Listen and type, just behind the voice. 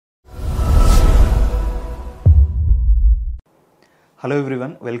Hello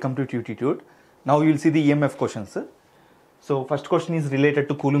everyone, welcome to Tuteetute. Now you will see the EMF questions. So first question is related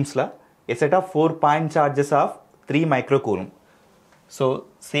to Coulomb's law. A set of 4 point charges of 3 microcoulomb. So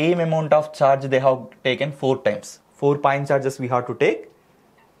same amount of charge they have taken 4 times. 4 point charges we have to take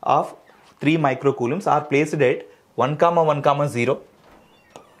of 3 microcoulombs are placed at 1, 1, 0,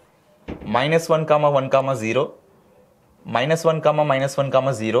 minus 1, 1, 0, minus 1, minus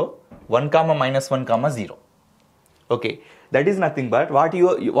 1, 0, 1, minus 1, 0. Okay, that is nothing but what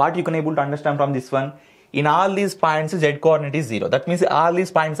you can able to understand from this one. In all these points, z coordinate is 0. That means all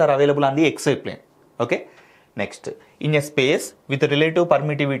these points are available on the xy plane. Okay. Next, in a space with a relative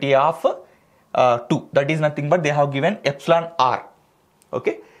permittivity of 2, that is nothing but they have given epsilon r.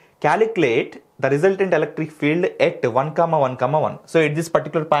 Okay. Calculate the resultant electric field at 1, 1, 1. So at this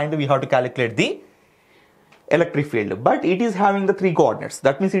particular point, we have to calculate the electric field, but it is having the 3 coordinates.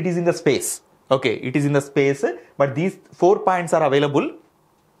 That means it is in the space. Okay, it is in the space, but these 4 points are available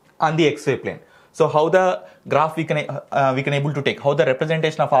on the xy plane. So how the graph we can able to take, how the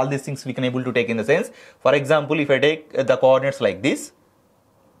representation of all these things we can able to take in the sense, for example, if I take the coordinates like this,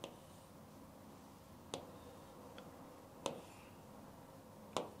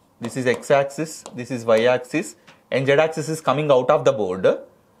 this is x-axis, this is y-axis, and z-axis is coming out of the board.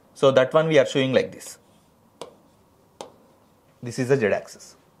 So that one we are showing like this. This is the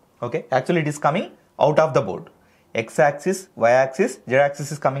z-axis. Okay, actually it is coming out of the board. X-axis, y-axis,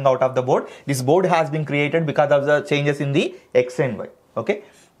 z-axis is coming out of the board. This board has been created because of the changes in the x and y. Okay,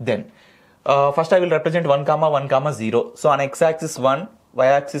 then first I will represent 1, 1, 0. So on x-axis 1,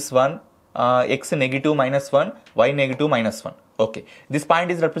 y-axis 1, x negative minus 1, y negative minus 1. Okay, this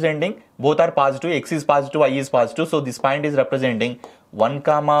point is representing both are positive, x is positive, y is positive. So this point is representing 1,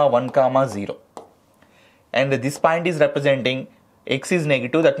 1, 0. And this point is representing x is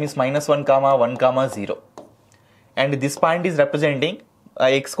negative, that means minus 1, 1, 0. And this point is representing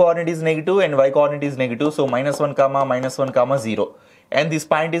x coordinate is negative and y coordinate is negative, so minus 1, minus 1, 0. And this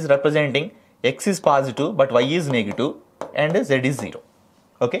point is representing x is positive but y is negative and z is 0.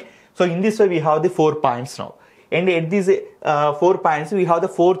 Okay, so in this way we have the 4 points now, and at these 4 points we have the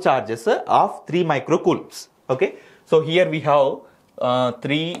 4 charges of 3 microcoulombs. Okay, so here we have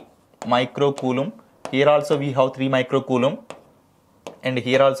 3 microcoulomb, here also we have 3 microcoulomb, and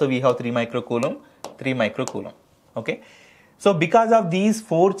here also we have 3 microcoulomb, 3 microcoulomb. Okay, so because of these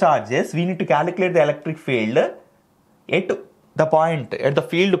 4 charges, we need to calculate the electric field at the point, at the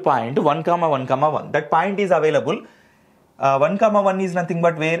field point 1, 1, 1. That point is available. 1, 1 is nothing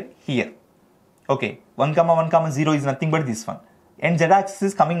but where? Here. Okay, 1, 1, 0 is nothing but this one. And z-axis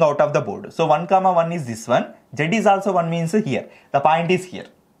is coming out of the board. So 1, 1 is this one. Z is also 1 means here. The point is here.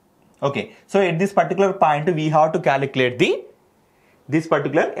 Okay, so at this particular point, we have to calculate this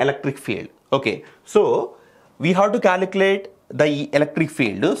particular electric field. Okay, so we have to calculate the electric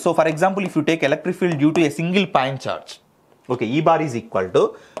field. So for example, if you take electric field due to a single point charge, okay, E bar is equal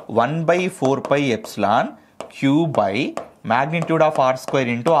to 1 by 4 pi epsilon q by magnitude of r square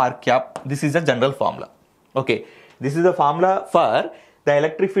into r cap. This is the general formula. Okay, this is the formula for the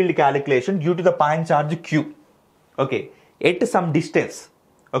electric field calculation due to the point charge q. Okay, at some distance.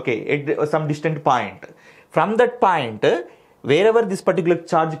 Okay, at some distant point. From that point, wherever this particular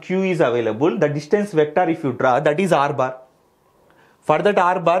charge q is available, the distance vector if you draw, that is r bar. For that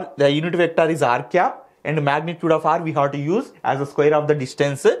r bar, the unit vector is r cap, and magnitude of r we have to use as a square of the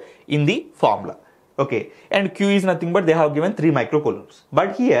distance in the formula. Okay, and q is nothing but they have given 3 microcoulombs.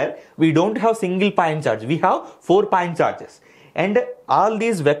 But here we don't have single point charge, we have 4 point charges, and all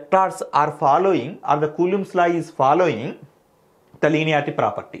these vectors are following, or the Coulomb's law is following the linearity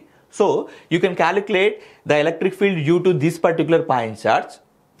property. So you can calculate the electric field due to this particular point charge.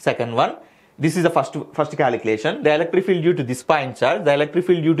 Second one, this is the first calculation. The electric field due to this point charge, the electric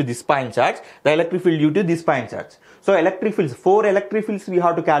field due to this point charge, the electric field due to this point charge. So electric fields, 4 electric fields we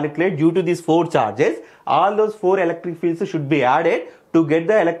have to calculate due to these 4 charges. All those 4 electric fields should be added to get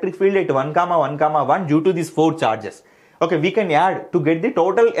the electric field at 1, 1, 1 due to these 4 charges. Okay, we can add to get the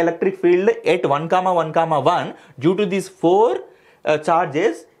total electric field at 1, 1, 1 due to these 4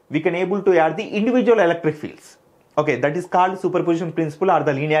 charges. We can able to add the individual electric fields. Okay, that is called superposition principle or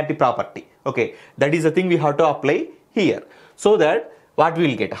the linearity property. Okay, that is the thing we have to apply here. So that what we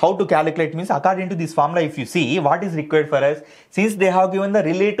will get, how to calculate means according to this formula, if you see what is required for us, since they have given the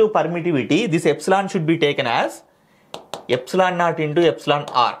relative permittivity, this epsilon should be taken as epsilon naught into epsilon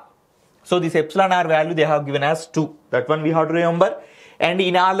r. So this epsilon r value they have given as 2. That one we have to remember. And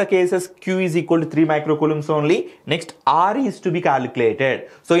in all the cases, q is equal to 3 microcoulombs only. Next, r is to be calculated.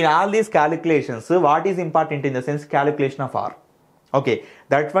 So in all these calculations, what is important in the sense calculation of r? Okay,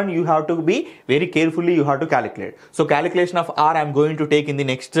 that one you have to be very carefully, you have to calculate. So calculation of R I am going to take in the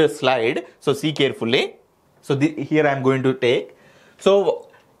next slide. So see carefully. So here I am going to take. So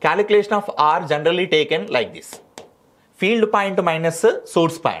calculation of R generally taken like this. Field point minus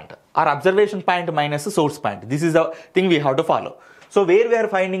source point or observation point minus source point. This is the thing we have to follow. So where we are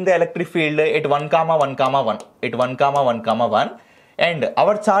finding the electric field at 1, 1, 1, at 1, 1, 1, and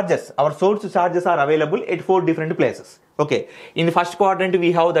our charges, our source charges are available at 4 different places. Okay, in the first quadrant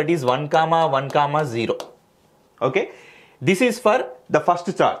we have that is 1, 1, 0. Okay, this is for the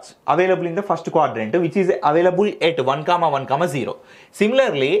first charge available in the first quadrant, which is available at 1, 1, 0.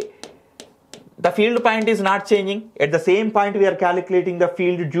 Similarly, the field point is not changing. At the same point we are calculating the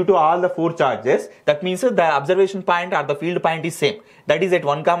field due to all the 4 charges. That means the observation point or the field point is same. That is at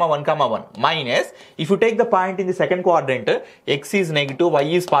 1, 1, minus, if you take the point in the second quadrant, x is negative, y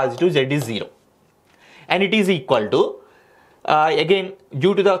is positive, z is 0. And it is equal to, again,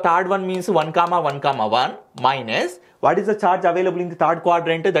 due to the third one means 1, 1, minus, what is the charge available in the third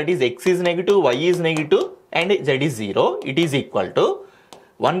quadrant? That is x is negative, y is negative, and z is 0. It is equal to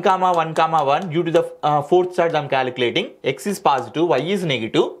 1, 1, due to the fourth charge I am calculating, x is positive, y is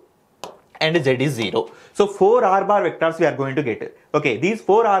negative, and z is 0. So 4 R bar vectors we are going to get. Okay, these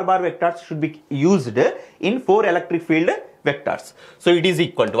 4 R bar vectors should be used in 4 electric field vectors. So it is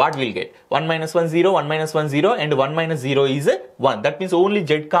equal to what we will get? 1 minus 1, 0, 1 minus 1, 0, and 1 minus 0 is 1. That means only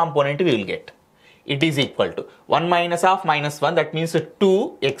z component we will get. It is equal to 1 minus of minus 1, that means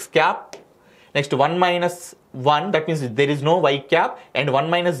 2 x cap. Next 1 minus 1, that means there is no y cap, and 1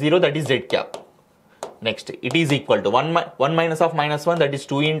 minus 0, that is z cap. Next it is equal to 1 minus of minus 1, that is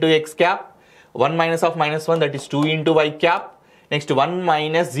 2 into x cap. 1 minus of minus 1, that is 2 into y cap. Next 1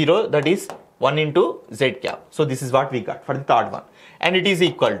 minus 0, that is 1 into z cap. So this is what we got for the third one. And it is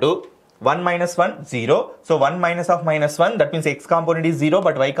equal to 1 minus 1, 0. So 1 minus of minus 1, that means x component is 0,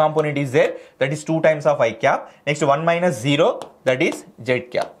 but y component is there. That is 2 times of y cap. Next 1 minus 0, that is z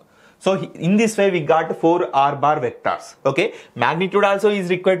cap. So in this way we got 4 R bar vectors. Okay, magnitude also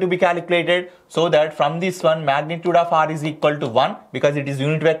is required to be calculated, so that from this one magnitude of R is equal to 1 because it is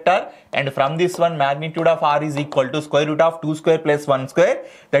unit vector, and from this one magnitude of R is equal to square root of 2 square plus 1 square,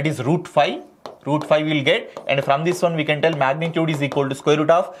 that is root 5. Root 5 will get, and from this one we can tell magnitude is equal to square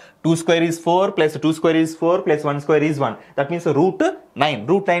root of 2 square is 4 plus 2 square is 4 plus 1 square is 1. That means root 9.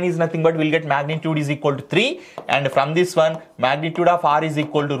 Root 9 is nothing but we'll get magnitude is equal to 3, and from this one magnitude of R is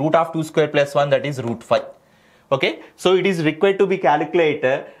equal to root of 2 square plus 1, that is root 5. Okay, so it is required to be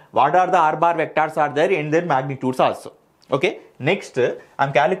calculated what are the R bar vectors are there and their magnitudes also. Okay, next I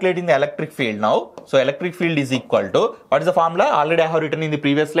am calculating the electric field now. So electric field is equal to, what is the formula? Already I have written in the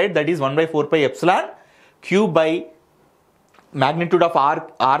previous slide, that is 1 by 4 pi epsilon q by magnitude of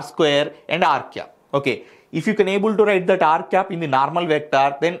r square and r cap. Okay, if you can able to write that r cap in the normal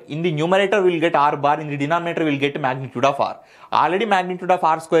vector, then in the numerator we will get r bar, in the denominator we will get magnitude of r. Already magnitude of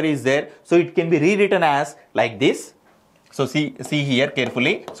r square is there, so it can be rewritten as like this. So see here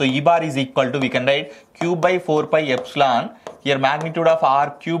carefully. So E bar is equal to, we can write q by 4 pi epsilon, here magnitude of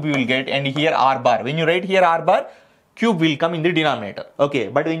r cube you will get, and here r bar. When you write here r bar, cube will come in the denominator. Okay,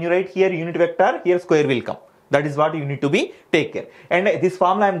 but when you write here unit vector, here square will come. That is what you need to be take care. And this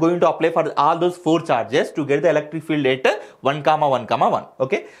formula I am going to apply for all those 4 charges to get the electric field at 1, 1, 1.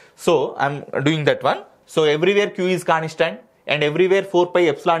 Okay, so I am doing that one. So everywhere q is constant, and everywhere 4 pi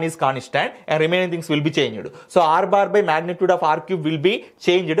epsilon is constant, and remaining things will be changed. So r bar by magnitude of r cube will be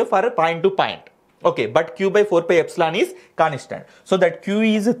changed for point to point. Okay, but q by 4 pi epsilon is constant. So that q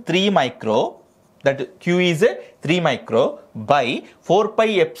is 3 micro, that q is 3 micro by 4 pi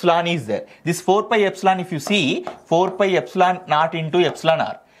epsilon is there. This 4 pi epsilon, if you see, 4 pi epsilon naught into epsilon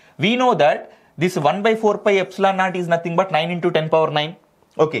r. We know that this 1 by 4 pi epsilon naught is nothing but 9 into 10 power 9.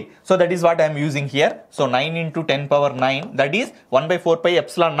 Okay, so that is what I am using here. So 9 into 10 power 9, that is 1 by 4 pi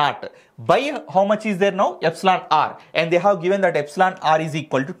epsilon naught. By how much is there now? Epsilon r. And they have given that epsilon r is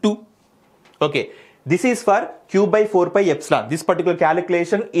equal to 2. Okay, this is for q by 4 pi epsilon. This particular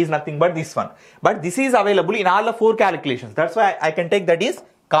calculation is nothing but this one. But this is available in all the 4 calculations. That's why I can take that is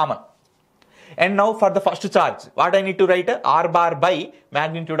common. And now for the first charge, what I need to write? R bar by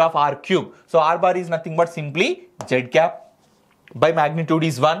magnitude of r cube. So R bar is nothing but simply z cap by magnitude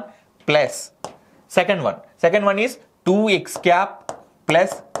is 1 plus second one is 2x cap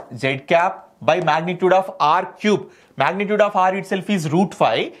plus z cap by magnitude of r cube. Magnitude of r itself is root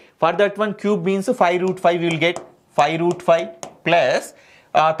 5. For that one, cube means 5 root 5 we will get 5 root 5 plus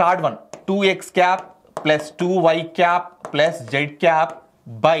third one 2x cap plus 2y cap plus z cap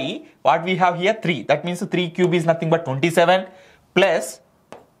by what we have here 3. That means 3 cube is nothing but 27 plus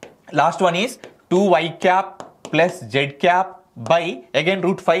last one is 2y cap plus z cap by again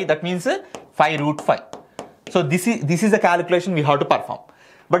root 5, that means 5 root 5. So this is the calculation we have to perform.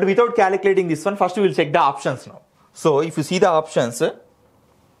 But without calculating this one, first we will check the options now. So if you see the options,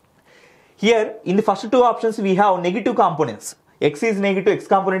 here in the first two options we have negative components. X is negative, X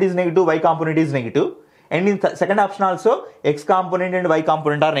component is negative, Y component is negative. And in the second option also, X component and Y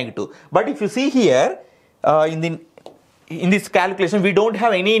component are negative. But if you see here, in this calculation, we don't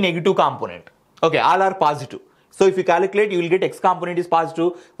have any negative component. Okay, all are positive. So if you calculate, you will get X component is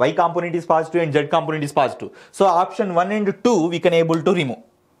positive, Y component is positive, and Z component is positive. So option 1 and 2 we can able to remove.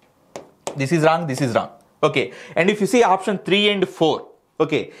 This is wrong, this is wrong. Okay, and if you see option 3 and 4,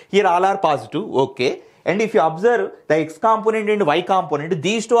 okay, here all are positive. Okay, and if you observe the X component and Y component,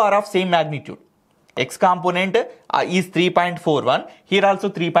 these two are of same magnitude. X component is 3.41, here also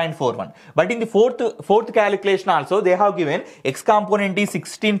 3.41. But in the fourth calculation also, they have given X component is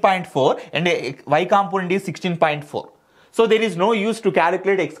 16.4 and Y component is 16.4. So there is no use to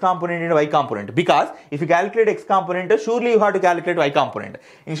calculate X component and Y component, because if you calculate X component, surely you have to calculate Y component.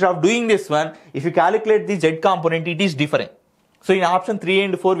 Instead of doing this one, if you calculate the Z component, it is different. So in option 3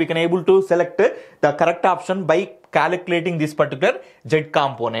 and 4, we can able to select the correct option by calculating this particular Z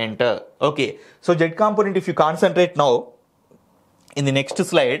component. Okay, so Z component, if you concentrate now in the next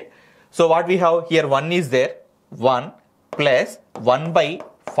slide, so what we have here, 1 is there, 1 plus 1 by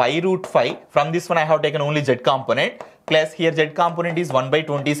 5 root 5. From this one I have taken only Z component, plus here Z component is 1 by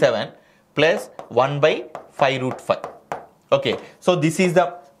 27 plus 1 by 5 root 5. Okay, so this is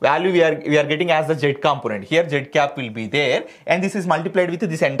the value we are getting as the Z component. Here Z cap will be there, and this is multiplied with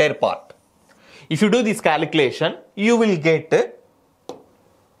this entire part. If you do this calculation, you will get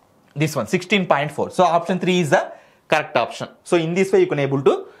this one, 16.4. So option 3 is the correct option. So in this way you can able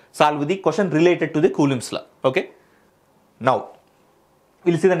to solve the question related to the Coulomb's law. Okay. Now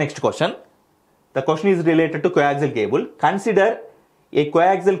we'll see the next question. The question is related to coaxial cable. Consider a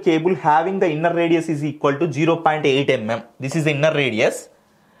coaxial cable having the inner radius is equal to 0.8 mm. This is the inner radius,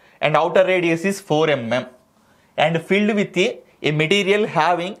 and outer radius is 4 mm, and filled with a material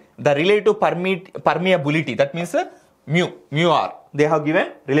having the relative permeability, that means mu r. They have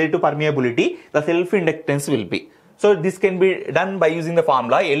given relative permeability, the self-inductance will be. So this can be done by using the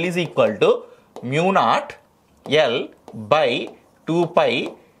formula L is equal to mu naught L by 2 pi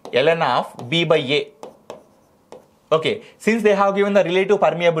ln of B by A. Okay, since they have given the relative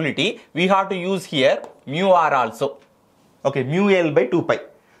permeability, we have to use here mu r also. Okay, mu L by 2 pi.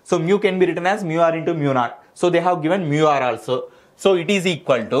 So mu can be written as mu r into mu naught. So they have given mu r also. So it is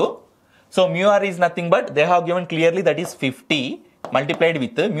equal to, so mu r is nothing but, they have given clearly, that is 50 multiplied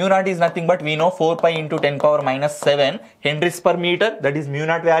with mu naught is nothing but, we know 4 pi into 10 power minus 7 henries per meter, that is mu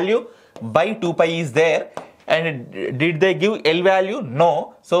naught value, by 2 pi is there. And did they give L value?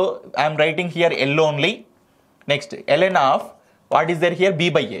 No. So I am writing here L only. Next, ln of, what is there here? B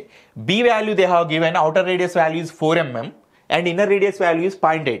by A. B value they have given, outer radius value is 4 mm and inner radius value is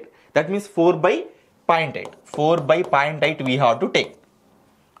 0.8. That means 4 by 0.8. 4 by 0.8 we have to take.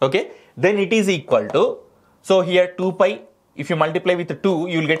 Okay. Then it is equal to, so here 2 pi, if you multiply with 2,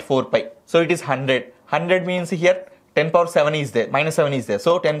 you will get 4 pi. So it is 100. 100 means here 10 power 7 is there, minus 7 is there.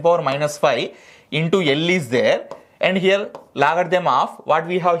 So 10 power minus 5 into L is there. And here logarithm of what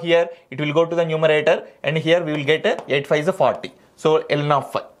we have here, it will go to the numerator, and here we will get 8 5 is 40. So ln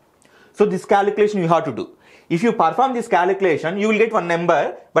of 5. So this calculation you have to do. If you perform this calculation, you will get one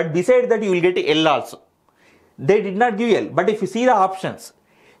number, but beside that you will get L also. They did not give L, but if you see the options,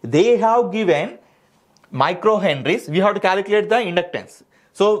 they have given microhenries. We have to calculate the inductance.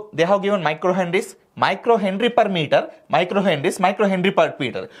 So they have given microhenries, microhenry per meter, microhenry per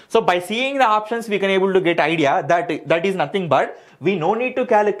meter. So by seeing the options, we can able to get idea that is nothing but, we no need to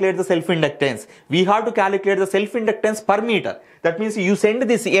calculate the self-inductance. We have to calculate the self-inductance per meter. That means you send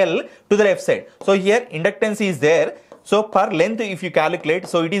this L to the left side. So here inductance is there. So per length if you calculate,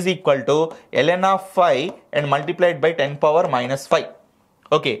 so it is equal to ln of 5 and multiplied by 10 power minus 5.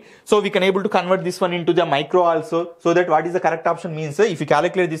 Okay, so we can able to convert this one into the micro also, so that what is the correct option means, if you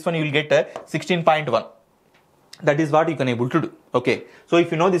calculate this one, you will get 16.1. That is what you can able to do. Okay, so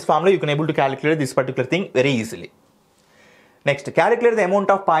if you know this formula, you can able to calculate this particular thing very easily. Next, calculate the amount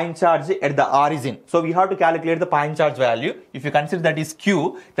of point charge at the origin. So we have to calculate the point charge value. If you consider that is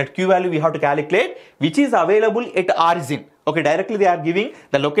Q, that Q value we have to calculate, which is available at origin. Okay, directly they are giving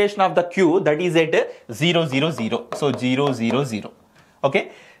the location of the Q, that is at 0, 0, 0. So 0, 0, 0.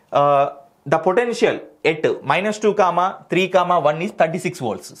 Okay, the potential at minus 2 comma 3 comma 1 is 36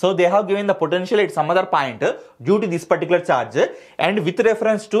 volts. So they have given the potential at some other point due to this particular charge and with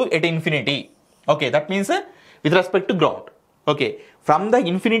reference to at infinity. Okay, that means with respect to ground. Okay, from the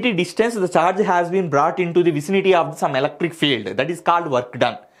infinity distance, the charge has been brought into the vicinity of some electric field. That is called work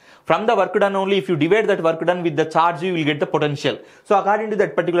done. From the work done only, if you divide that work done with the charge, you will get the potential. So according to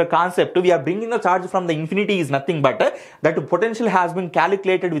that particular concept, we are bringing the charge from the infinity is nothing but that potential has been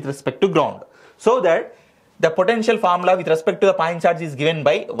calculated with respect to ground. So that the potential formula with respect to the point charge is given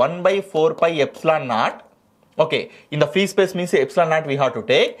by 1 by 4 pi epsilon naught. Okay, in the free space means epsilon naught we have to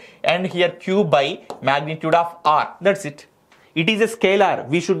take, and here Q by magnitude of R. That's it. It is a scalar.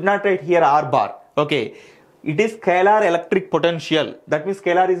 We should not write here R bar. Okay. It is scalar electric potential. That means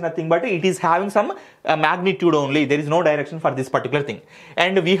scalar is nothing but it is having some magnitude only. There is no direction for this particular thing.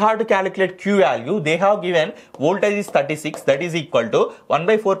 And we have to calculate Q value. They have given voltage is 36. That is equal to 1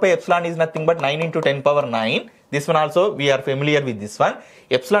 by 4 pi epsilon is nothing but 9 into 10 power 9. This one also we are familiar with this one.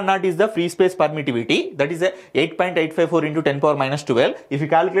 Epsilon naught is the free space permittivity. That is a 8.854 into 10 power minus 12. If you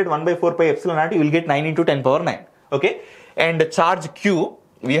calculate 1 by 4 pi epsilon naught, you will get 9 into 10 power 9. Okay. And charge Q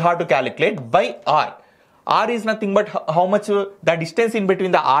we have to calculate by R. R is nothing but how much the distance in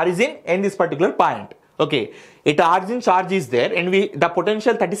between the origin and this particular point. Okay. At origin charge is there, and the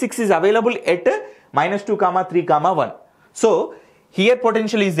potential 36 is available at minus 2 comma 3 comma 1. So here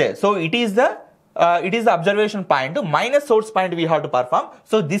potential is there. So it is the observation point minus source point we have to perform.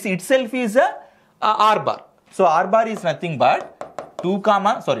 So this itself is a R bar. So R bar is nothing but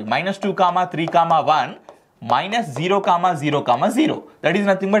minus 2 comma 3 comma 1 minus 0 comma 0 comma 0. That is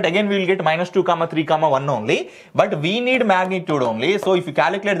nothing but again we will get minus 2 comma 3 comma 1 only, but we need magnitude only. So if you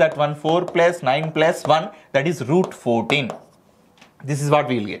calculate that one, 4 plus 9 plus 1, that is root 14. This is what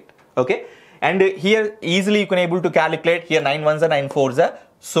we will get. Okay, and here easily you can able to calculate here 9 ones are 9 fours are.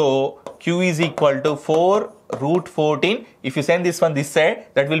 So Q is equal to 4 root 14. If you send this one this side,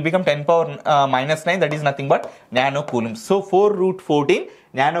 that will become 10 power minus 9. That is nothing but nanocoulombs. So 4 root 14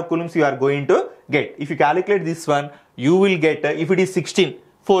 nanocoulombs you are going to get. If you calculate this one, you will get, if it is 16,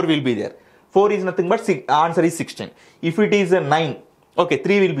 4 will be there. 4 is nothing but answer is 16. If it is 9, okay,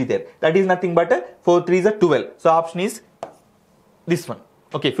 3 will be there. That is nothing but 4 3 is 12. So option is this one.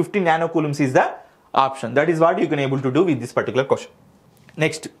 Okay, 15 nanocoulombs is the option. That is what you can able to do with this particular question.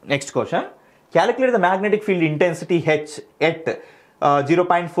 Next question. Calculate the magnetic field intensity H at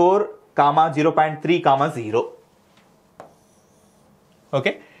 0.4, 0.3, 0.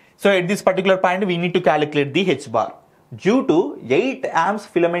 Okay. So at this particular point, we need to calculate the H bar. Due to 8 amps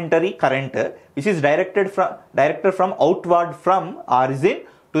filamentary current, which is directed from outward from origin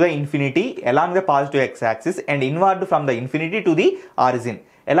to the infinity along the positive x-axis and inward from the infinity to the origin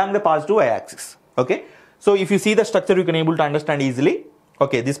along the positive y-axis. Okay. So if you see the structure, you can able to understand easily.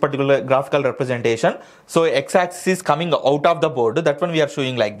 Okay, this particular graphical representation. So x-axis is coming out of the board. That one we are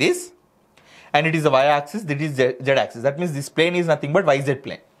showing like this. And it is the y-axis, that is z-axis. That means this plane is nothing but yz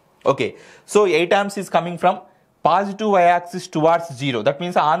plane. Okay, so 8 amps is coming from positive y-axis towards 0. That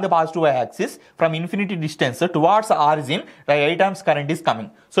means on the positive y-axis from infinity distance towards the origin, the 8 amps current is coming.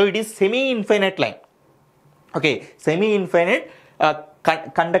 So it is semi-infinite line. Okay, semi-infinite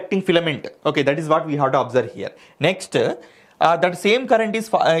conducting filament. Okay, that is what we have to observe here. Next, that same current is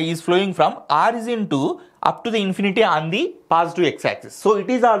flowing from origin to up to the infinity on the positive x-axis. So it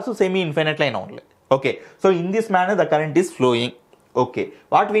is also semi-infinite line only. Okay, so in this manner the current is flowing. Okay,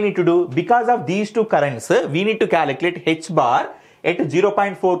 what we need to do, because of these two currents, we need to calculate H bar at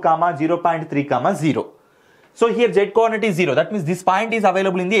 0.4, 0.3, 0. So here z coordinate is 0. That means this point is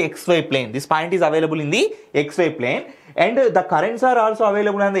available in the xy plane. This point is available in the xy plane, and the currents are also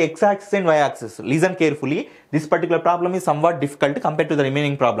available on the x-axis and y-axis. Listen carefully. This particular problem is somewhat difficult compared to the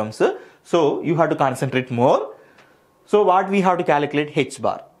remaining problems. So you have to concentrate more. So what we have to calculate H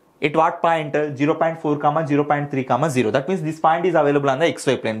bar. At what point? 0.4, 0.3, 0. That means this point is available on the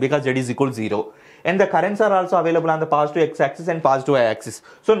xy plane because z is equal to 0. And the currents are also available on the positive x-axis and positive y-axis.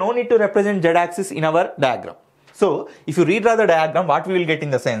 So no need to represent z-axis in our diagram. So if you redraw the diagram, what we will get in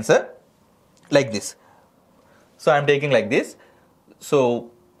the sense like this. So I am taking like this.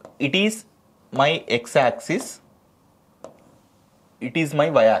 So it is my x-axis. It is my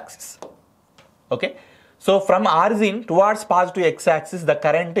y-axis. Okay. So from origin towards positive x-axis, the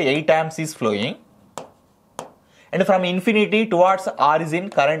current 8 amps is flowing. And from infinity towards origin,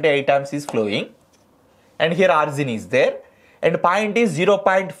 current 8 amps is flowing. And here origin is there. And point is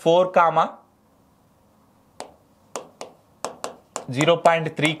 0.4,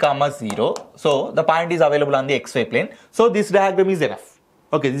 0.3, 0. So the point is available on the xy plane. So this diagram is enough.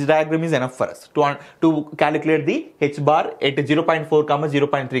 Okay, this diagram is enough for us to calculate the H bar at 0.4,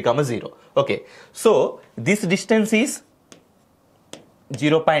 0.3, 0. Okay, so this distance is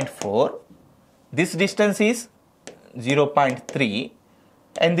 0.4. This distance is 0.3.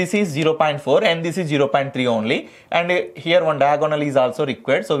 and this is 0.4 and this is 0.3 only, and here one diagonal is also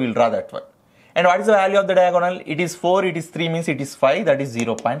required, so we will draw that one. And what is the value of the diagonal? It is 4, it is 3 means it is 5, that is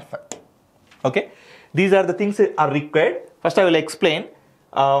 0.5. Okay, these are the things that are required. First I will explain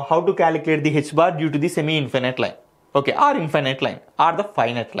how to calculate the h bar due to the semi-infinite line, okay, or infinite line or the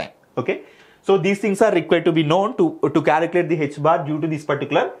finite line. Okay, so these things are required to be known to calculate the h bar due to these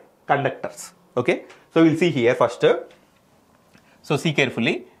particular conductors. Okay, so we'll see here first. So see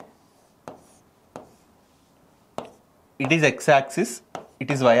carefully, it is x-axis, it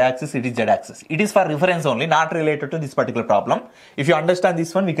is y-axis, it is z-axis. It is for reference only, not related to this particular problem. If you understand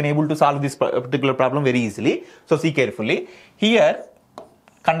this one, we can able to solve this particular problem very easily. So see carefully, here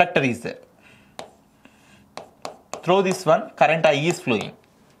conductor is there. Through this one, current I is flowing.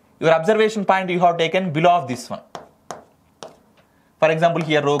 Your observation point you have taken below of this one. For example,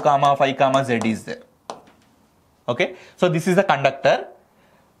 here rho comma phi comma z is there. Okay, so this is the conductor.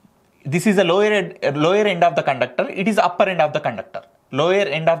 This is the lower end of the conductor. It is upper end of the conductor. Lower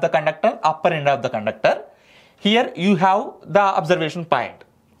end of the conductor, upper end of the conductor. Here you have the observation point.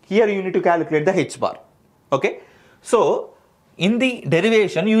 Here you need to calculate the h bar. Okay, so in the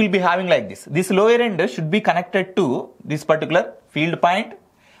derivation you will be having like this. This lower end should be connected to this particular field point.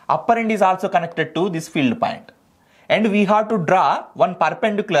 Upper end is also connected to this field point. And we have to draw one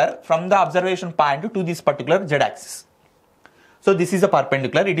perpendicular from the observation point to this particular z-axis. So this is a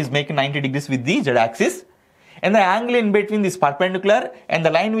perpendicular, it is making 90 degrees with the z-axis. And the angle in between this perpendicular and the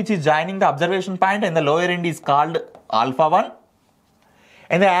line which is joining the observation point and the lower end is called alpha 1.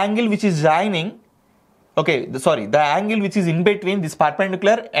 And the angle which is joining, the angle which is in between this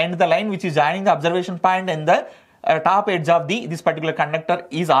perpendicular and the line which is joining the observation point and the top edge of this particular conductor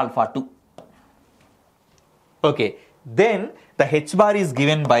is alpha 2. Okay, then the h bar is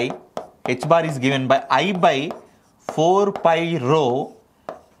given by I by 4 pi rho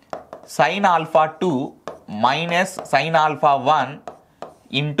sin alpha 2 minus sin alpha 1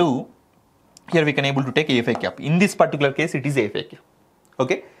 into, here we can able to take a phi cap. In this particular case it is a phi cap.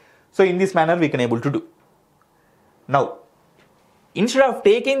 Okay, so in this manner we can able to do. Now instead of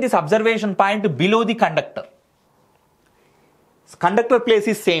taking this observation point below the conductor place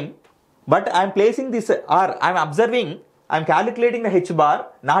is same, but I am placing this, or I am observing, I am calculating the h bar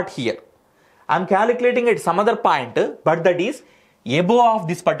not here. I am calculating at some other point, but that is above of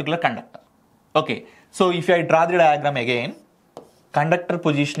this particular conductor. Okay, so if I draw the diagram again, conductor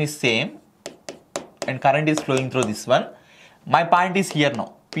position is same and current is flowing through this one. My point is here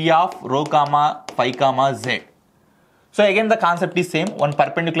now, P of rho comma phi comma z. So again the concept is same, one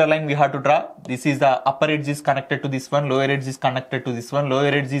perpendicular line we have to draw. This is the upper edge is connected to this one, lower edge is connected to this one, lower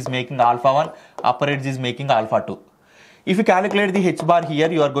edge is making alpha 1, upper edge is making alpha 2. If you calculate the h bar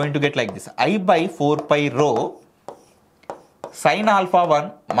here, you are going to get like this, I by 4 pi rho sin alpha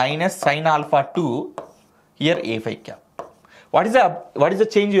 1 minus sin alpha 2, here a phi cap. What is the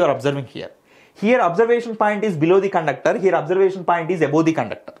change you are observing here? Here observation point is below the conductor, here observation point is above the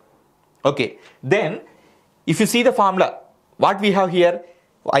conductor. Okay, then if you see the formula, what we have here,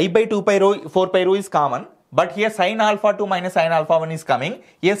 I by 2 pi rho, 4 pi rho is common, but here sin alpha 2 minus sin alpha 1 is coming,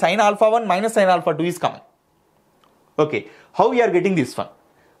 here sin alpha 1 minus sin alpha 2 is coming. Okay, how we are getting this one?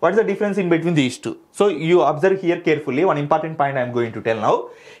 What is the difference in between these two? So you observe here carefully, one important point I am going to tell now.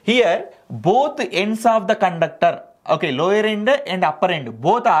 Here both ends of the conductor, okay, lower end and upper end,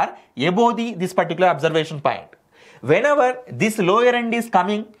 both are above this particular observation point. Whenever this lower end is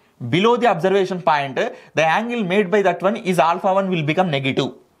coming below the observation point, the angle made by that one is alpha 1 will become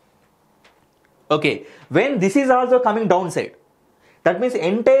negative. Okay, when this is also coming downside, that means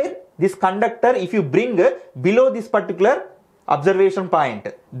entire this conductor, if you bring below this particular observation point,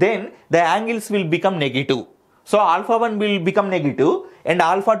 then the angles will become negative. So alpha 1 will become negative and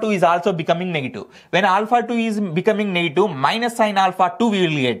alpha 2 is also becoming negative. When alpha 2 is becoming negative, minus sin alpha 2 we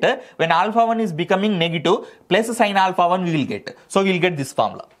will get. When alpha 1 is becoming negative, plus sin alpha 1 we will get. So we will get this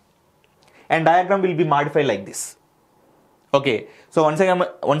formula. And diagram will be modified like this. Okay, so once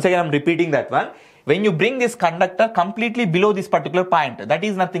again I'm repeating that one. When you bring this conductor completely below this particular point, that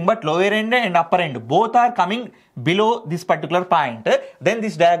is nothing but lower end and upper end, both are coming below this particular point, then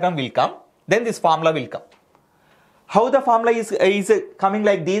this diagram will come, then this formula will come. How the formula is coming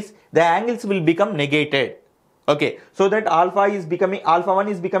like this? The angles will become negated. Okay, so that alpha 1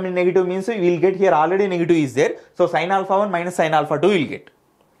 is becoming negative means we will get here already negative is there. So sin alpha 1 minus sin alpha 2 will get.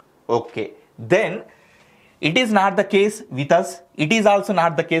 Okay, then it is not the case with us. It is also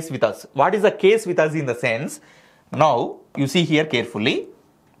not the case with us. What is the case with us in the sense? Now, you see here carefully.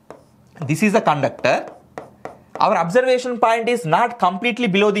 This is the conductor. our observation point is not completely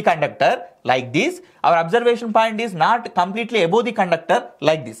below the conductor like this. Our observation point is not completely above the conductor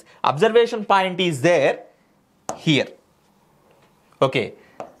like this. Observation point is there here. Okay.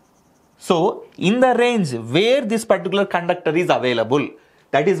 So in the range where this particular conductor is available,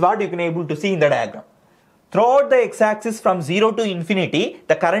 that is what you can able to see in the diagram. Throughout the x-axis from 0 to infinity,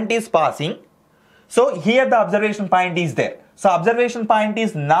 the current is passing. So here the observation point is there. So observation point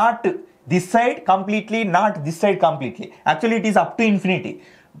is not this side completely, not this side completely. Actually it is up to infinity.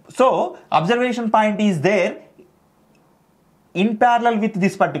 So observation point is there in parallel with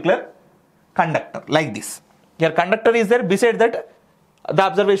this particular conductor like this. Here conductor is there, beside that the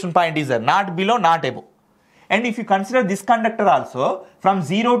observation point is there, not below, not above. And if you consider this conductor also, from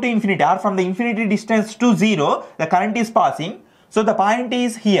 0 to infinity or from the infinity distance to 0, the current is passing. So the point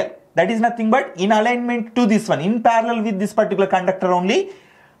is here. That is nothing but in alignment to this one, in parallel with this particular conductor only,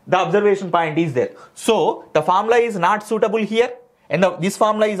 the observation point is there. So the formula is not suitable here, and this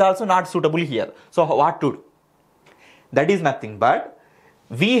formula is also not suitable here. So what to do? That is nothing but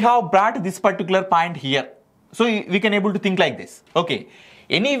we have brought this particular point here. So we can able to think like this. Okay.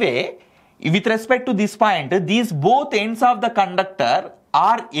 Anyway, with respect to this point, these both ends of the conductor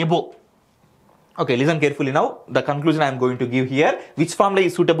are above. Okay, listen carefully now. The conclusion I am going to give here. Which formula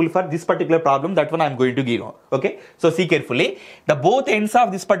is suitable for this particular problem? That one I am going to give. Okay. So see carefully. The both ends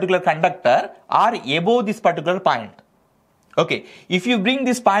of this particular conductor are above this particular point. Okay. If you bring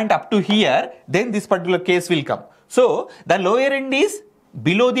this point up to here, then this particular case will come. So the lower end is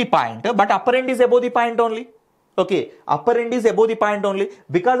below the point, but upper end is above the point only. Okay, upper end is above the point only.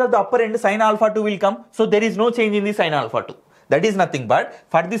 Because of the upper end, sin alpha 2 will come. So there is no change in the sin alpha 2. That is nothing but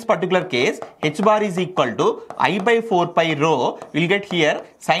for this particular case, h bar is equal to I by 4 pi rho. We'll get here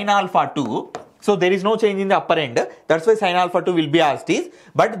sin alpha 2. So there is no change in the upper end. That's why sin alpha 2 will be as it is.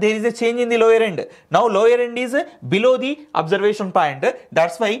 But there is a change in the lower end. Now lower end is below the observation point.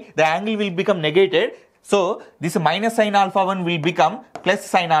 That's why the angle will become negated. So this minus sin alpha 1 will become plus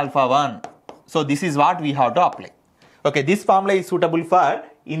sin alpha 1. So this is what we have to apply. Okay, this formula is suitable for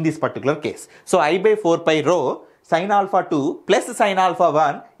in this particular case. So I by 4 pi rho sin alpha 2 plus sin alpha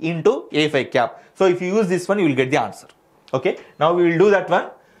 1 into a phi cap. So if you use this one, you will get the answer. Okay, now we will do that one.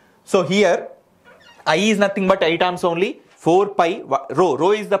 So here I is nothing but I terms only. 4 pi rho.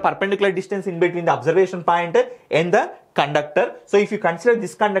 Rho is the perpendicular distance in between the observation point and the conductor. So if you consider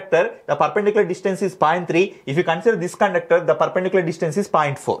this conductor, the perpendicular distance is 0.3. If you consider this conductor, the perpendicular distance is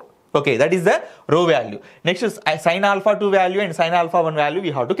 0.4. Okay, that is the rho value. Next is sin alpha 2 value and sin alpha 1 value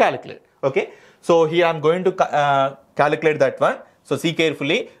we have to calculate. Okay, so here I am going to calculate that one. So see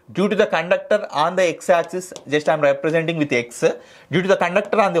carefully, due to the conductor on the x-axis, just I am representing with x. Due to the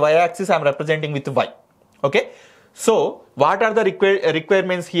conductor on the y-axis, I am representing with y. Okay, so what are the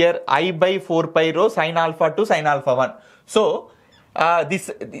requirements here? I by 4 pi rho sin alpha 2 sin alpha 1. So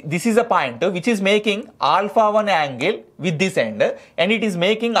this is a point which is making alpha 1 angle with this end, and it is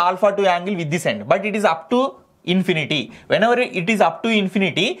making alpha 2 angle with this end, but it is up to infinity. Whenever it is up to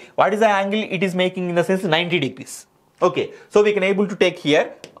infinity, what is the angle it is making? In the sense 90 degrees. Okay, so we can able to take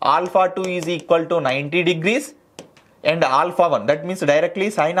here alpha 2 is equal to 90 degrees and alpha 1, that means directly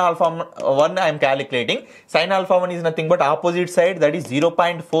sin alpha 1 I am calculating. Sin alpha 1 is nothing but opposite side, that is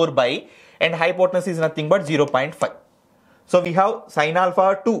 0.4 by, and hypotenuse is nothing but 0.5. So we have sin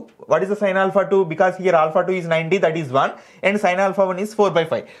alpha 2. What is the sin alpha 2? Because here alpha 2 is 90, that is 1, and sin alpha 1 is 4 by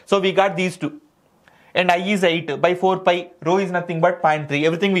 5. So we got these two. And I is 8 by 4 pi, rho is nothing but 0.3,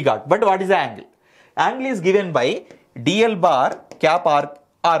 everything we got. But what is the angle? Angle is given by dl bar cap r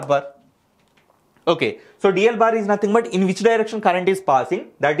bar. Okay, so dl bar is nothing but in which direction current is passing,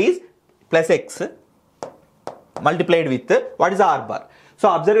 that is plus x multiplied with what is the r bar. So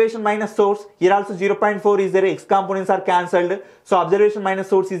observation minus source, here also 0.4 is there, x components are cancelled. So observation minus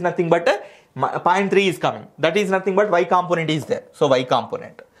source is nothing but 0.3 is coming, that is nothing but y component is there. So y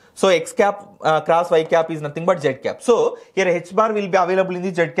component. So x cap cross y cap is nothing but z cap. So here h bar will be available in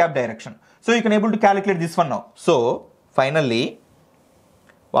the z cap direction. So you can able to calculate this one now. So finally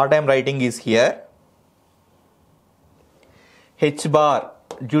what I am writing is here h bar,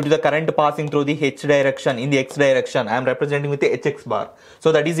 due to the current passing through the h direction in the x direction, I am representing with the hx bar.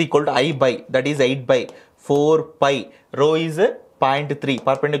 So that is equal to I by, that is 8 by 4 pi, rho is 0.3,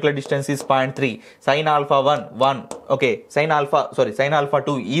 perpendicular distance is 0.3, sin alpha 1, okay, sin alpha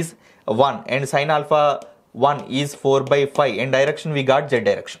 2 is 1, and sin alpha 1 is 4 by 5, and direction we got z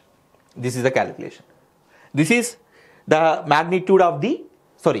direction. This is the calculation. This is the magnitude of the,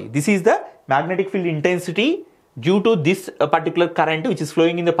 this is the magnetic field intensity due to this particular current which is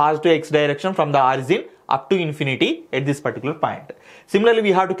flowing in the positive x direction from the origin up to infinity at this particular point. Similarly,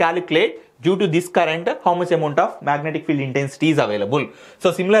 we have to calculate due to this current how much amount of magnetic field intensity is available.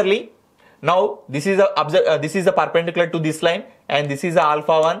 So similarly, now this is a perpendicular to this line, and this is a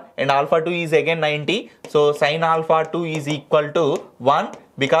alpha 1 and alpha 2 is again 90. So sin alpha 2 is equal to 1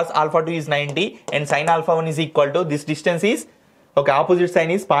 because alpha 2 is 90 and sin alpha 1 is equal to this distance is, okay, opposite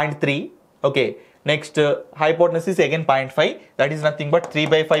sign is 0.3. Okay, next hypotenuse is again 0.5, that is nothing but 3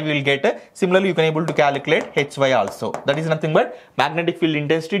 by 5 we will get. Similarly, you can able to calculate Hy also, that is nothing but magnetic field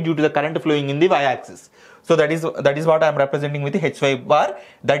intensity due to the current flowing in the y-axis. So that is what I am representing with the Hy bar,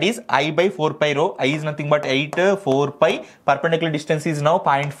 that is I by 4 pi rho. I is nothing but 8 4 pi, perpendicular distance is now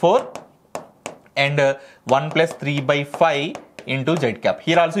 0.4 and 1 plus 3 by 5 into z cap.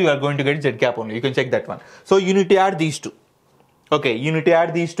 Here also you are going to get z cap only, you can check that one. So you need to add these two. Okay, you need to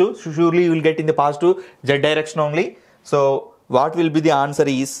add these two, so surely you will get in the positive z direction only. So what will be the answer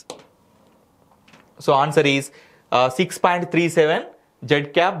is, so answer is 6.37 z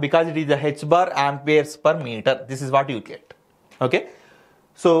cap, because it is the h bar amperes per meter. This is what you get. Okay,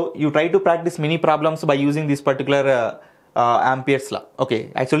 so you try to practice many problems by using this particular amperes law.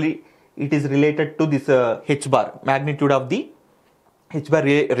 Okay, actually it is related to this h bar, magnitude of the h bar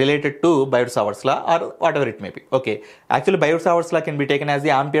related to Biot-Savart's law or whatever it may be. Okay, actually Biot-Savart's law can be taken as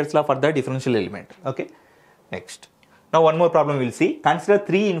the amperes law for the differential element. Okay, next. Now one more problem we will see. Consider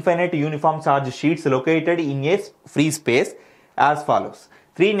 3 infinite uniform charge sheets located in a free space as follows: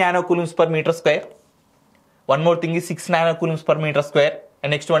 3 nanocoulombs per meter square. One more thing is 6 nanocoulombs per meter square.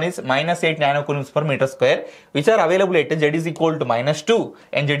 And next one is minus 8 nanocoulombs per meter square, which are available at z is equal to minus 2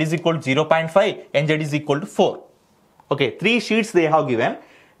 and z is equal to 0.5 and z is equal to 4. Okay, 3 sheets they have given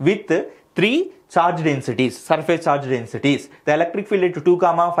with 3 charge densities, surface charge densities. The electric field at 2,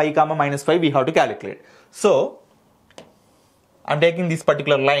 5, minus 5 we have to calculate. So I am taking this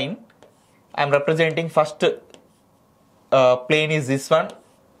particular line. I am representing first plane is this one,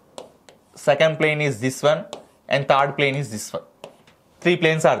 second plane is this one, and third plane is this one. 3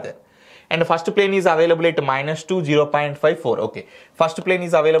 planes are there, and the first plane is available at minus 2, 0.54. Okay, first plane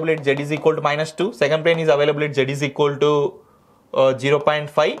is available at z is equal to minus 2, second plane is available at z is equal to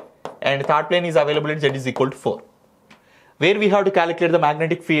 0.5, and third plane is available at z is equal to 4. Where we have to calculate the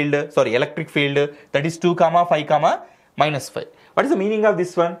electric field, that is 2, 5, minus 5. What is the meaning of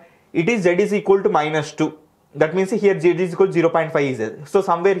this one? It is z is equal to minus 2. That means here z is equal to 0.5 is there. So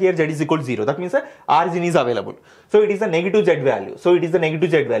somewhere here z is equal to 0. That means origin is available. So it is a negative z value. So it is the negative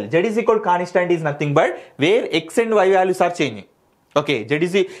z value. Z is equal to constant is nothing but where x and y values are changing. Okay,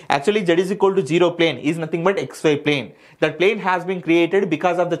 actually z is equal to 0 plane is nothing but xy plane. That plane has been created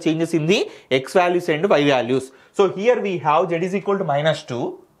because of the changes in the x values and y values. So here we have z is equal to minus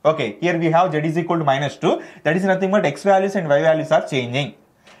 2. Okay, here we have z is equal to minus 2. That is nothing but x values and y values are changing.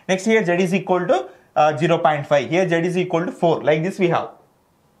 Next here z is equal to 0.5. Here z is equal to 4. Like this we have.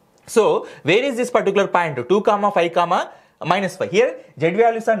 So where is this particular point? 2, 5, minus 5. Here z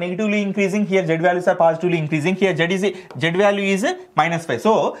values are negatively increasing. Here z values are positively increasing. Here z value is minus 5.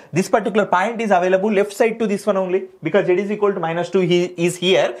 So this particular point is available left side to this one only, because z is equal to minus 2 is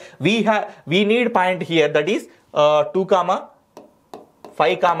here. We need point here, that is 2,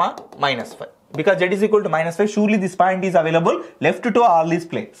 5, minus 5. Because z is equal to minus 5, surely this point is available left to all these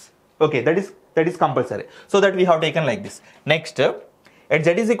planes. Okay, that is compulsory. So that we have taken like this. Next, at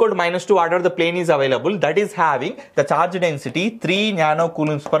z is equal to minus 2, whatever the plane is available, that is having the charge density 3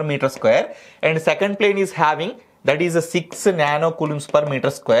 nanocoulombs per meter square, and second plane is having, that is a 6 nanocoulombs per meter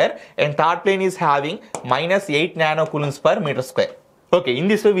square, and third plane is having minus 8 nanocoulombs per meter square. Okay, in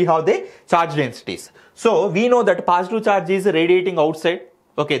this way we have the charge densities. So we know that positive charge is radiating outside.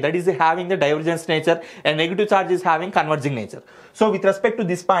 Okay, that is having the divergence nature, and negative charge is having converging nature. So with respect to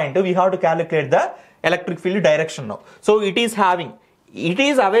this point, we have to calculate the electric field direction now. So it is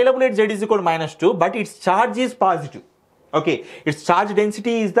available at z is equal to minus 2, but its charge is positive. Okay, its charge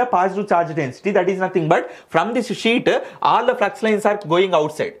density is the positive charge density. That is nothing but from this sheet, all the flux lines are going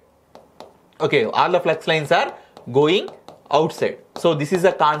outside. Okay, all the flux lines are going outside. So this is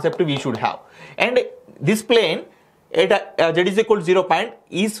a concept we should have. And this plane at z is equal to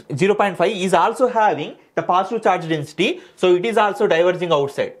 0.5 is also having the positive charge density, so it is also diverging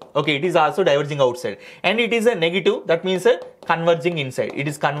outside. Okay, it is also diverging outside, and it is a negative, that means converging inside. It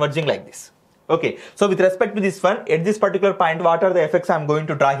is converging like this. Okay, so with respect to this one, at this particular point, what are the effects I am going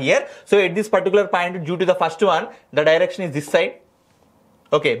to draw here? So at this particular point, due to the first one, the direction is this side.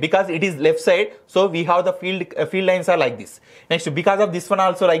 Okay, because it is left side, so we have the field lines are like this. Next, because of this one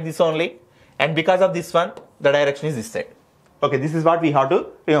also like this only, and because of this one, the direction is this side. Okay, this is what we have to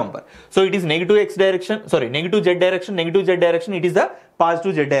remember. So it is negative x direction, sorry, negative z direction, it is the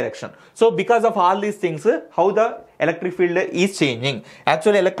positive z direction. So because of all these things, how the electric field is changing?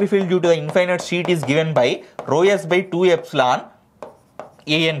 Actually, electric field due to the infinite sheet is given by rho s by 2 epsilon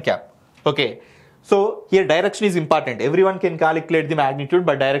a n cap. Okay. So here direction is important. Everyone can calculate the magnitude,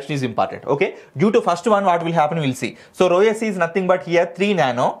 but direction is important. Okay. Due to first one, what will happen? We'll see. So rho s is nothing but here 3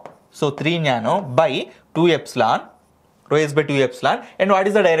 nano. So 3 nano by 2 epsilon. Rho s by 2 epsilon. And what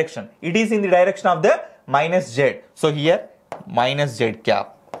is the direction? It is in the direction of the minus z. So here minus z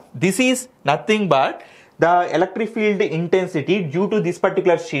cap. This is nothing but the electric field intensity due to this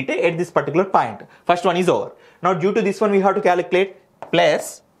particular sheet at this particular point. First one is over. Now due to this one, we have to calculate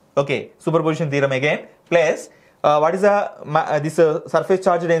plus, okay, superposition theorem again, plus what is the this surface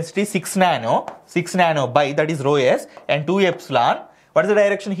charge density 6 nano by, that is rho s, and 2 epsilon. What is the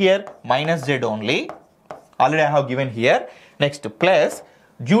direction here? Minus z only. Already I have given here. Next, plus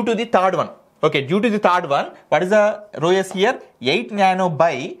due to the third one. Okay, due to the third one, what is the rho s here? 8 nano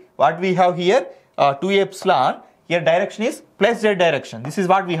by what we have here? 2 epsilon. Here direction is plus z direction. This is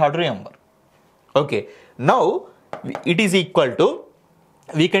what we have to remember. Okay, now it is equal to,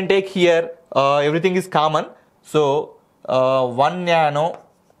 we can take here everything is common. So 1 nano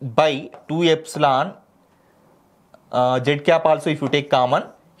by 2 epsilon z cap also if you take common.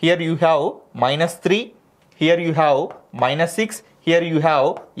 Here you have minus 3. Here you have minus 6, here you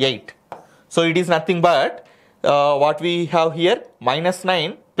have 8. So it is nothing but what we have here, minus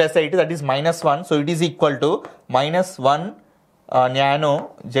 9 plus 8, that is minus 1. So it is equal to minus 1 nano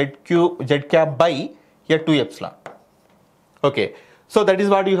z cap by here 2 epsilon. Okay, so that is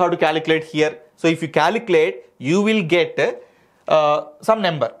what you have to calculate here. So if you calculate, you will get some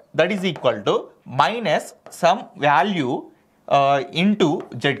number that is equal to minus some value into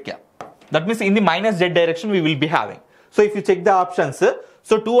z cap. That means in the minus z direction we will be having. So if you check the options,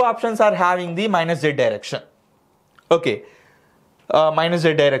 so two options are having the minus z direction. Okay, minus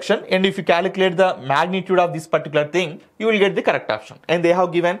z direction, and if you calculate the magnitude of this particular thing, you will get the correct option. And they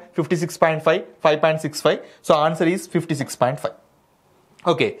have given 56.5, 5.65. So answer is 56.5.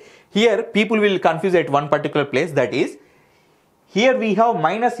 Okay, here people will confuse at one particular place, that is, here we have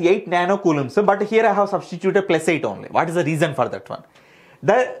minus 8 nanocoulombs, but here I have substituted plus 8 only. What is the reason for that one?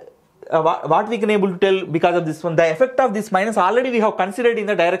 What we can able to tell because of this one, the effect of this minus already we have considered in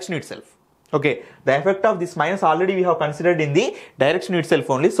the direction itself. Okay, the effect of this minus already we have considered in the direction itself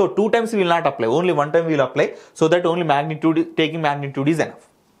only. So 2 times we will not apply, only 1 time we will apply, so that only magnitude, taking magnitude is enough.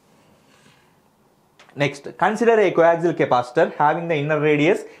 Next, consider a coaxial capacitor having the inner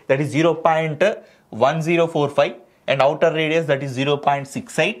radius that is 0.1045 and outer radius that is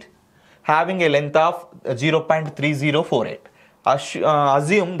 0.68, having a length of 0.3048.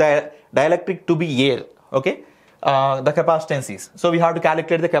 Assume the dielectric to be L. Okay, the capacitance is. So we have to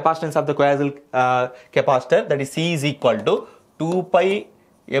calculate the capacitance of the coaxial capacitor, that is C is equal to 2 pi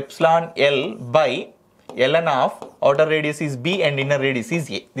epsilon L by ln of outer radius is B and inner radius is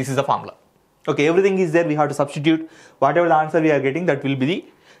A. This is the formula. Okay, everything is there. We have to substitute whatever the answer we are getting, that will be the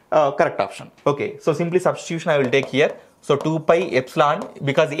correct option. Okay, so simply substitution I will take here. So 2 pi epsilon,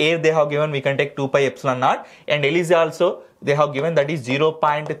 because A they have given, we can take 2 pi epsilon naught, and L is also they have given, that is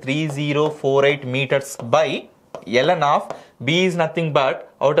 0.3048 meters by ln of B is nothing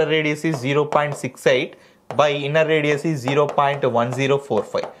but outer radius is 0.68 by inner radius is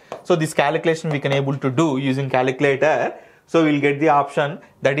 0.1045. So this calculation we can able to do using calculator. So we will get the option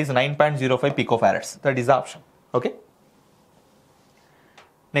that is 9.05 picofarads. That is the option. Okay.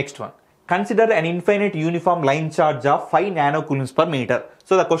 Next one. Consider an infinite uniform line charge of 5 nanocoulombs per meter.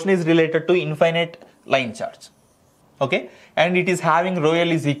 So the question is related to infinite line charge. Okay, and it is having rho L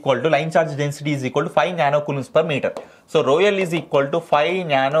is equal to, line charge density is equal to 5 nanocoulombs per meter. So rho L is equal to 5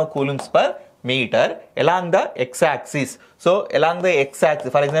 nanocoulombs per meter along the x-axis. So along the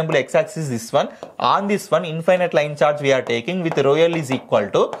x-axis, for example, x-axis is this one. On this one, infinite line charge we are taking with rho L is equal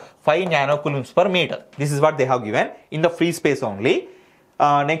to 5 nanocoulombs per meter. This is what they have given in the free space only.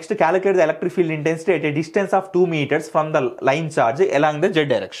 Next, calculate the electric field intensity at a distance of 2 meters from the line charge along the z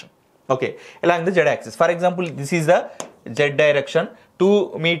direction. Okay, along the z axis. For example, this is the z direction,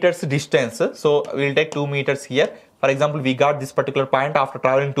 2 meters distance. So we will take 2 meters here. For example, we got this particular point after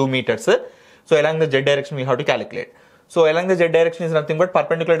traveling 2 meters. So along the z direction we have to calculate. So along the z direction is nothing but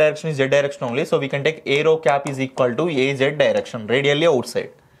perpendicular direction is z direction only. So we can take a rho cap is equal to a z direction, radially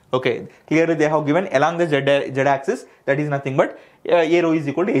outside. Okay, clearly they have given along the z axis, that is nothing but a rho is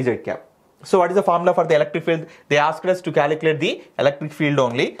equal to a z cap. So what is the formula for the electric field? They asked us to calculate the electric field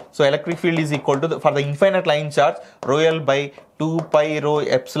only. So electric field is equal to, for the infinite line charge, rho L by 2 pi rho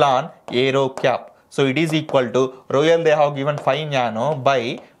epsilon a rho cap. So it is equal to rho L they have given 5 nano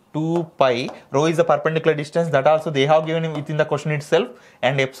by 2 pi. Rho is the perpendicular distance, that also they have given within the question itself,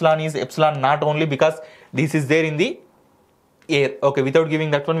 and epsilon is epsilon not only because this is there in the air. Okay, without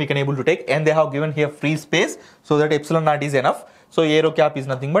giving that one we can able to take, and they have given here free space so that epsilon naught is enough. So aero cap is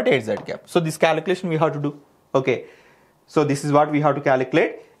nothing but 8z cap. So this calculation we have to do. Okay, so this is what we have to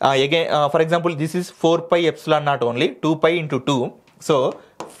calculate. Again, for example, this is 4 pi epsilon naught only, 2 pi into 2. So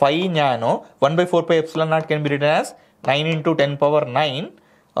 5 nano, 1 by 4 pi epsilon naught can be written as 9 into 10 power 9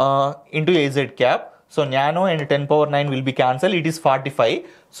 into az cap. So nano and 10 power 9 will be cancelled. It is 45.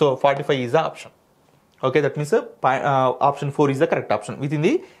 So 45 is the option. Okay, that means option 4 is the correct option within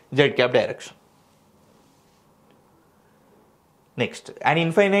the z cap direction. Next, an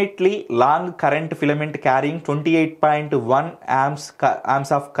infinitely long current filament carrying 28.1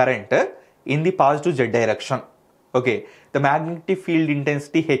 amps of current in the positive z direction. Okay, the magnetic field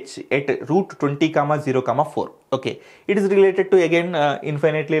intensity H at root 20, 0, 4. Okay, it is related to again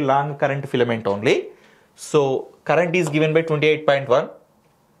infinitely long current filament only. So current is given by 28.1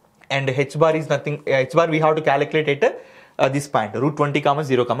 and H bar is nothing, H bar we have to calculate at this point, root 20,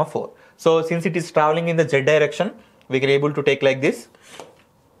 0, 4. So since it is traveling in the z direction, we can able to take like this.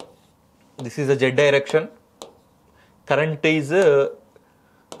 This is the z direction. Current is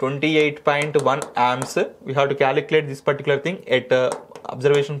 28.1 amps. We have to calculate this particular thing at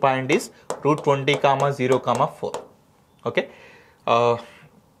observation point is root 20, 0, 4. Okay. For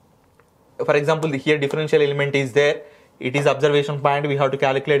example, here differential element is there. It is observation point. We have to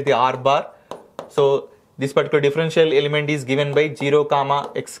calculate the R bar. So this particular differential element is given by 0,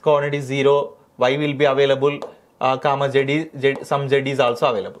 x coordinate is 0, y will be available, some z is also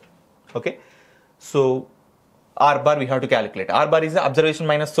available. Okay. So R bar we have to calculate. R bar is the observation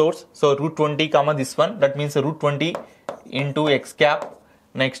minus source. So root 20, this one, that means root 20 into x cap.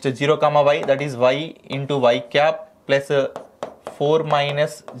 Next 0, y, that is y into y cap plus 4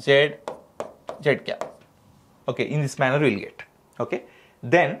 minus z cap. Okay, in this manner we will get. Okay,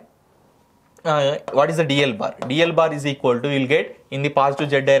 then what is the DL bar? DL bar is equal to, we will get in the positive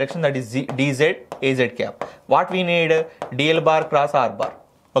z direction, that is dz az cap. What we need? DL bar cross R bar.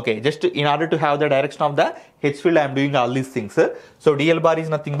 Okay, just in order to have the direction of the H field, I am doing all these things. So DL bar is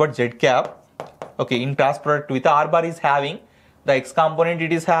nothing but z cap. Okay, in cross product with R bar is having the x component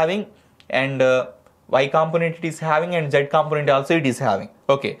it is having, and y component it is having, and z component also it is having.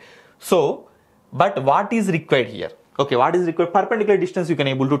 Okay, so but what is required here? Okay, what is required? Perpendicular distance you can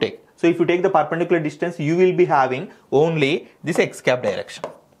able to take. So if you take the perpendicular distance, you will be having only this x cap direction.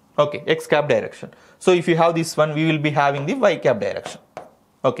 Okay, x cap direction. So if you have this one, we will be having the y cap direction.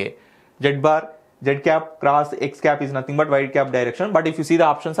 Okay, z bar, z cap cross x cap is nothing but y cap direction. But if you see the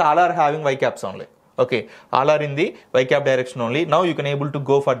options, all are having y caps only. Okay, all are in the y cap direction only. Now you can able to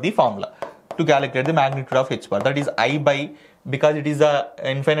go for the formula to calculate the magnitude of h bar. That is I by, because it is a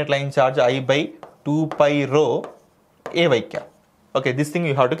infinite line charge, I by 2 pi rho a y cap. Okay, this thing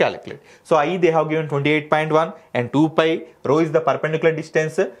you have to calculate. So I they have given 28.1 and 2 pi, rho is the perpendicular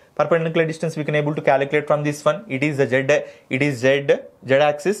distance. Perpendicular distance we can able to calculate from this one. It is the z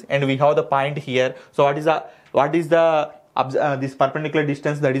axis, and we have the point here. So what is the this perpendicular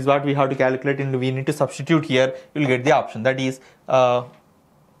distance? That is what we have to calculate, and we need to substitute here. You will get the option, that is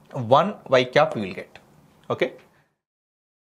 1 y cap we will get. Okay.